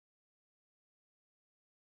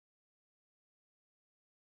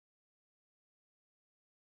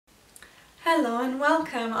Hello and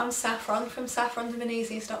welcome, I'm Saffron from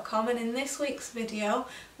saffronthebeneasiest.com, and in this week's video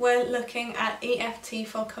we're looking at EFT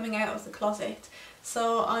for coming out of the closet.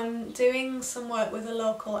 So I'm doing some work with a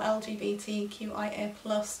local LGBTQIA+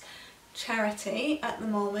 charity at the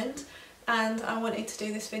moment, and I wanted to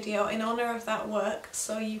do this video in honour of that work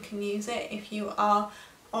so you can use it if you are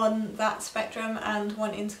on that spectrum and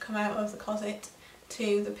wanting to come out of the closet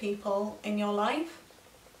to the people in your life.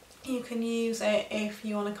 You can use it if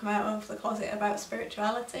you want to come out of the closet about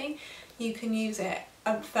spirituality. You can use it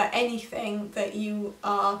for anything that you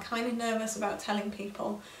are kind of nervous about telling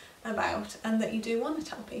people about and that you do want to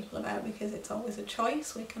tell people about, because it's always a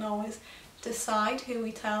choice. We can always decide who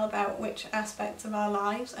we tell about which aspects of our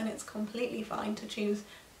lives, and it's completely fine to choose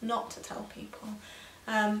not to tell people.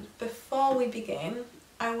 Before we begin,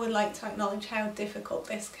 I would like to acknowledge how difficult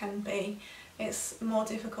this can be. It's more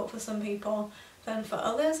difficult for some people than for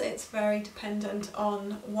others. It's very dependent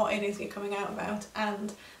on what it is you're coming out about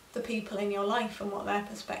and the people in your life and what their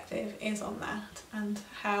perspective is on that and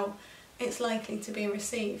how it's likely to be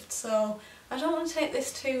received. So I don't want to take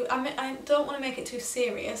this too, I don't want to make it too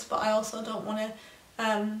serious, but I also don't want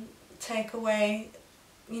to take away,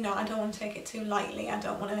 I don't want to take it too lightly. I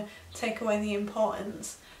don't want to take away the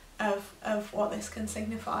importance of what this can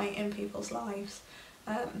signify in people's lives.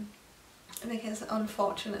 Because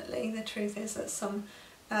unfortunately the truth is that some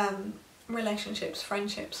relationships,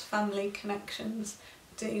 friendships, family connections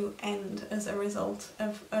do end as a result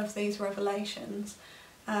of these revelations,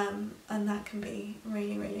 and that can be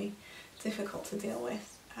really, really difficult to deal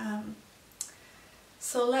with.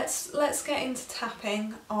 So let's get into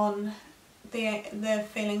tapping on the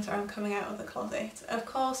feelings around coming out of the closet. Of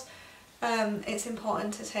course, it's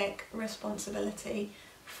important to take responsibility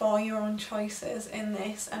for your own choices in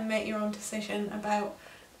this and make your own decision about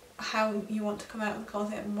how you want to come out of the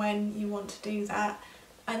closet and when you want to do that,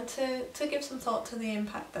 and to give some thought to the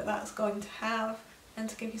impact that that's going to have, and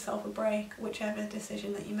to give yourself a break whichever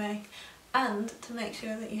decision that you make, and to make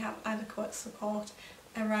sure that you have adequate support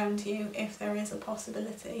around you if there is a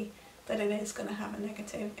possibility that it is going to have a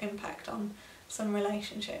negative impact on some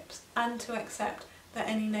relationships, and to accept that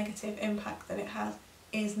any negative impact that it has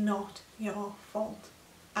is not your fault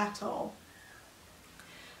at all.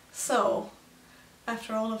 So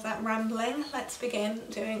after all of that rambling, let's begin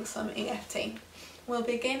doing some EFT. We'll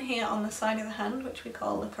begin here on the side of the hand, which we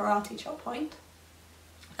call the karate chop point,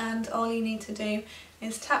 and all you need to do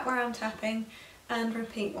is tap where I'm tapping and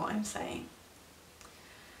repeat what I'm saying.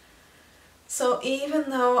 So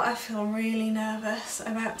even though I feel really nervous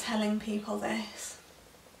about telling people this,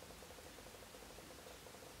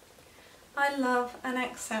 I love and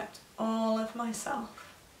accept all of myself.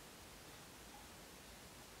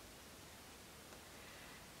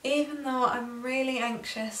 Even though I'm really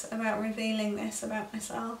anxious about revealing this about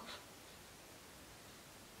myself,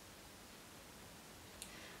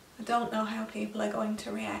 I don't know how people are going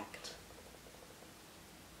to react,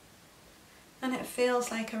 and it feels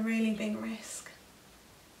like a really big risk.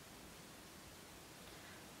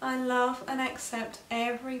 I love and accept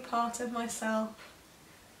every part of myself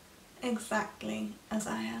exactly as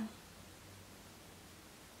I am.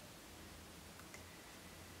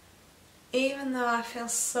 Even though I feel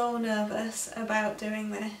so nervous about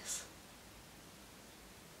doing this,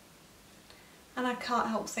 and I can't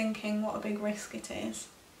help thinking what a big risk it is,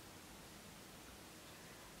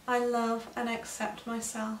 I love and accept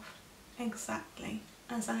myself exactly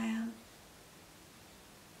as I am.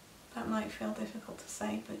 That might feel difficult to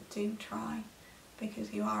say, but do try,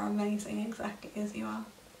 because you are amazing exactly as you are.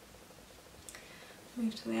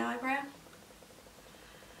 Move to the eyebrow.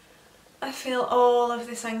 I feel all of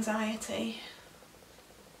this anxiety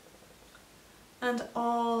and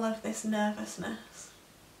all of this nervousness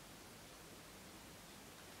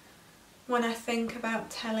when I think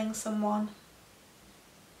about telling someone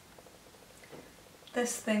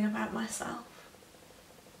this thing about myself.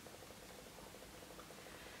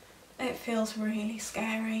 It feels really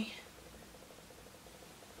scary.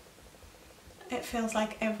 It feels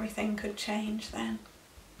like everything could change then.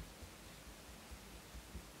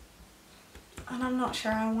 And I'm not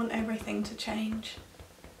sure I want everything to change.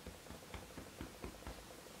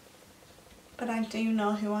 But I do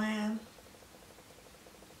know who I am.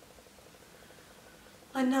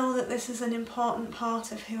 I know that this is an important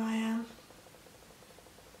part of who I am.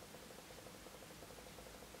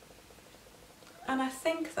 And I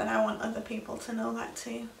think that I want other people to know that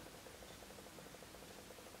too.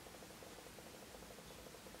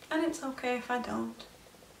 And it's okay if I don't.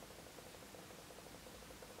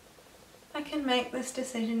 I can make this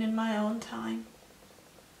decision in my own time.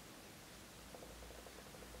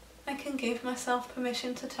 I can give myself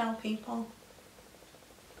permission to tell people.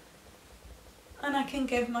 And I can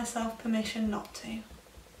give myself permission not to.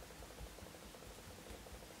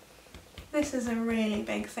 This is a really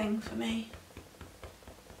big thing for me.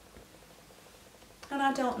 And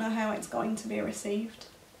I don't know how it's going to be received.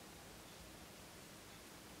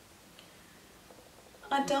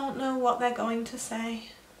 I don't know what they're going to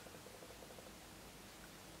say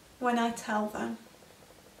when I tell them.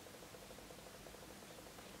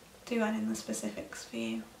 Do add in the specifics for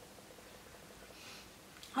you.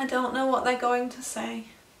 I don't know what they're going to say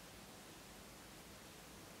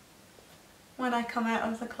when I come out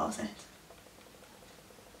of the closet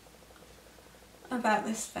about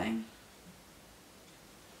this thing.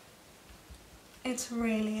 It's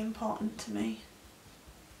really important to me.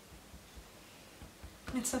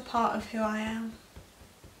 It's a part of who I am.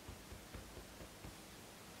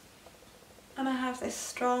 And I have this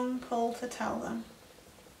strong pull to tell them.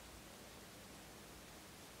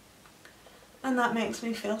 And that makes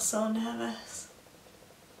me feel so nervous.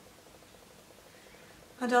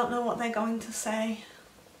 I don't know what they're going to say.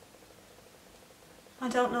 I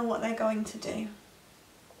don't know what they're going to do.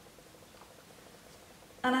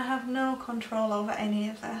 And I have no control over any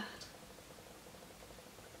of that.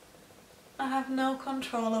 I have no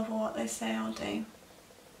control over what they say or do.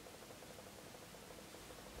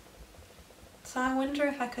 So I wonder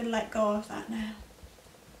if I could let go of that now.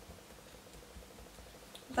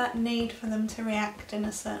 That need for them to react in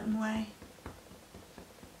a certain way.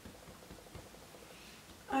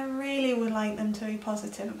 I really would like them to be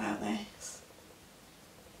positive about this.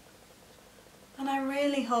 And I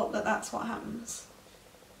really hope that that's what happens.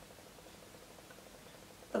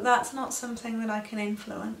 But that's not something that I can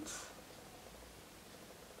influence.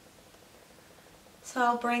 So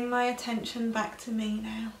I'll bring my attention back to me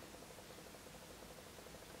now.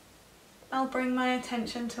 I'll bring my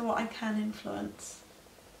attention to what I can influence.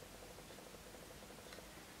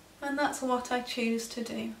 And that's what I choose to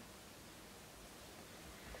do.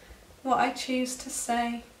 What I choose to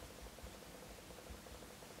say.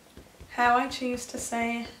 How I choose to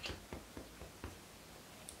say it.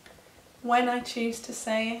 When I choose to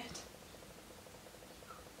say it.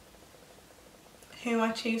 Who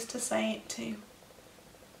I choose to say it to.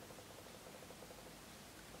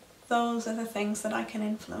 Those are the things that I can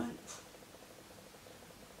influence.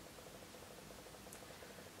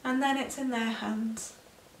 And then it's in their hands.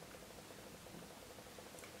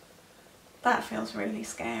 That feels really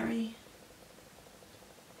scary.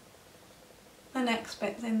 The next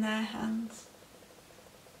bit's in their hands.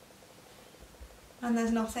 And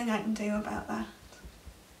there's nothing I can do about that.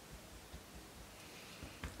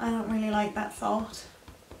 I don't really like that thought.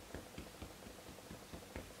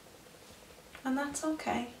 And that's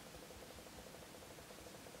okay.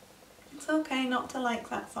 It's okay not to like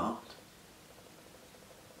that thought.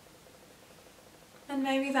 And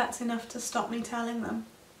maybe that's enough to stop me telling them.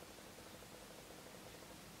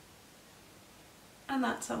 And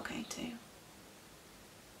that's okay too.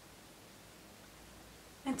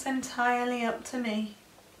 It's entirely up to me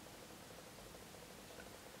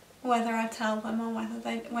whether I tell them or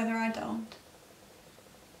whether I don't.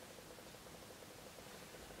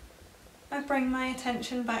 I bring my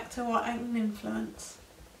attention back to what I can influence,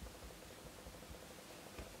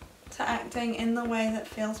 to acting in the way that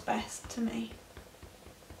feels best to me.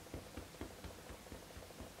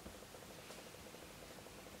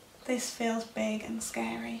 This feels big and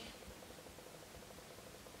scary.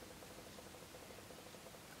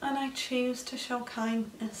 And I choose to show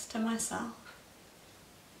kindness to myself.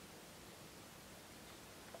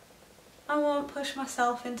 I won't push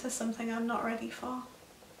myself into something I'm not ready for.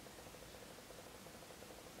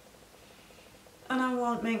 And I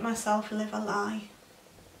won't make myself live a lie.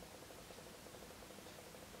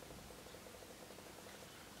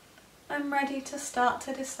 I'm ready to start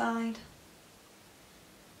to decide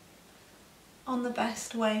on the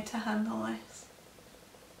best way to handle this.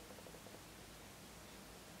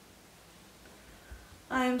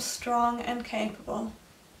 I am strong and capable,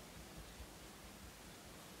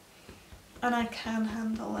 and I can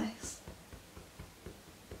handle this.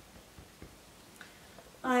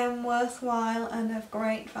 I am worthwhile and of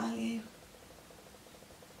great value,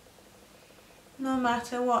 no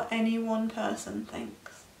matter what any one person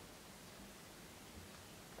thinks,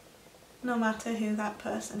 no matter who that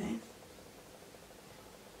person is.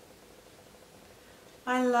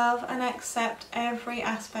 I love and accept every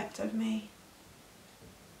aspect of me.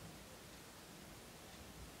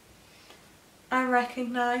 I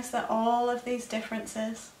recognise that all of these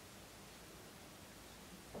differences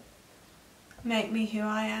make me who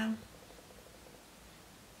I am.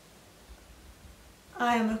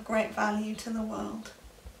 I am of great value to the world,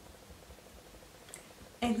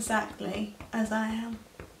 exactly as I am.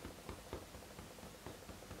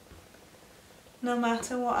 No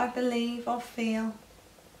matter what I believe or feel,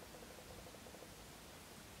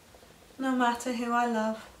 no matter who I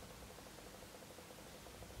love,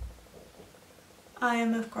 I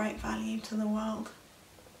am of great value to the world.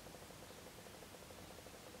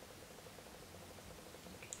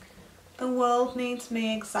 The world needs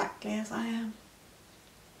me exactly as I am.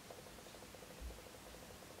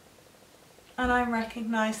 And I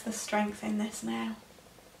recognise the strength in this now.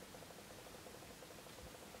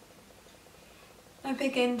 I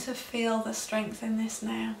begin to feel the strength in this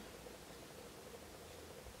now,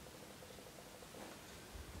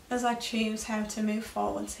 as I choose how to move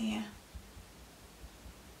forwards here.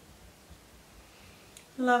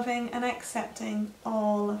 Loving and accepting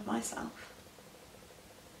all of myself.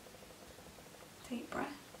 Deep breath.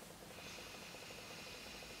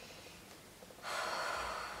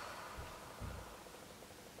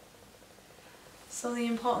 So the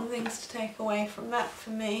important things to take away from that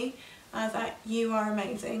for me are that you are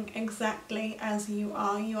amazing exactly as you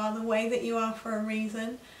are. You are the way that you are for a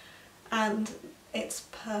reason, and it's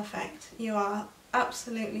perfect. You are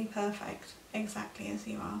absolutely perfect exactly as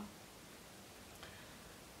you are.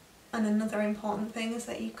 And another important thing is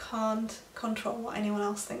that you can't control what anyone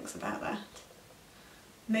else thinks about that.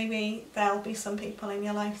 Maybe there'll be some people in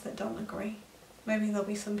your life that don't agree. Maybe there'll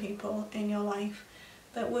be some people in your life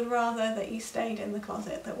that would rather that you stayed in the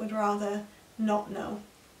closet, that would rather not know.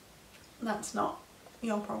 That's not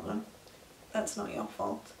your problem. That's not your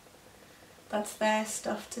fault. That's their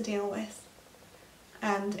stuff to deal with.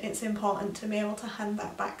 And it's important to be able to hand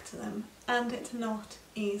that back to them. And it's not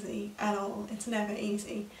easy at all. It's never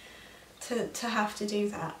easy to have to do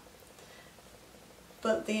that.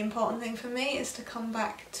 But the important thing for me is to come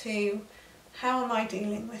back to, how am I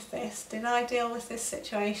dealing with this? Did I deal with this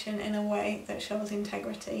situation in a way that shows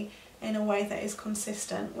integrity, in a way that is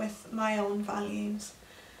consistent with my own values?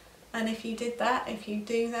 And if you did that, if you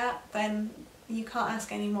do that, then you can't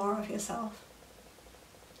ask any more of yourself.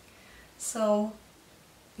 So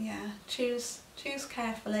yeah, choose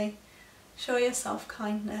carefully, show yourself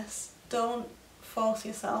kindness, don't force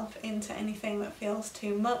yourself into anything that feels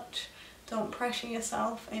too much, don't pressure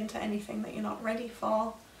yourself into anything that you're not ready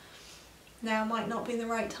for. Now might not be the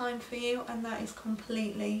right time for you, and that is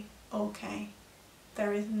completely okay.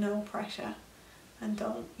 There is no pressure, and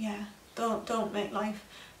don't make life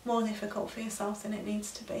more difficult for yourself than it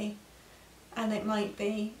needs to be. And it might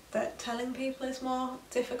be that telling people is more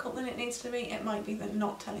difficult than it needs to be. It might be that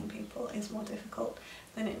not telling people is more difficult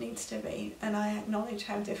than it needs to be. And I acknowledge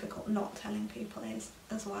how difficult not telling people is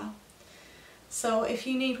as well. So if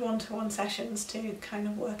you need one-to-one sessions to kind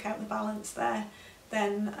of work out the balance there,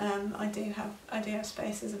 then I do have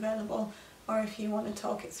spaces available. Or if you want to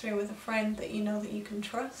talk it through with a friend that you know that you can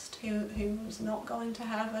trust, who's not going to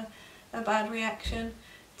have a bad reaction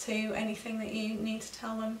to anything that you need to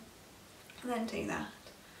tell them, then do that.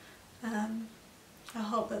 I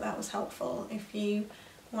hope that was helpful. If you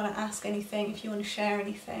want to ask anything, if you want to share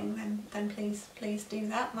anything, then please do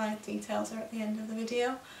that. My details are at the end of the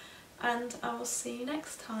video, and I will see you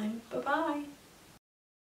next time. Bye bye.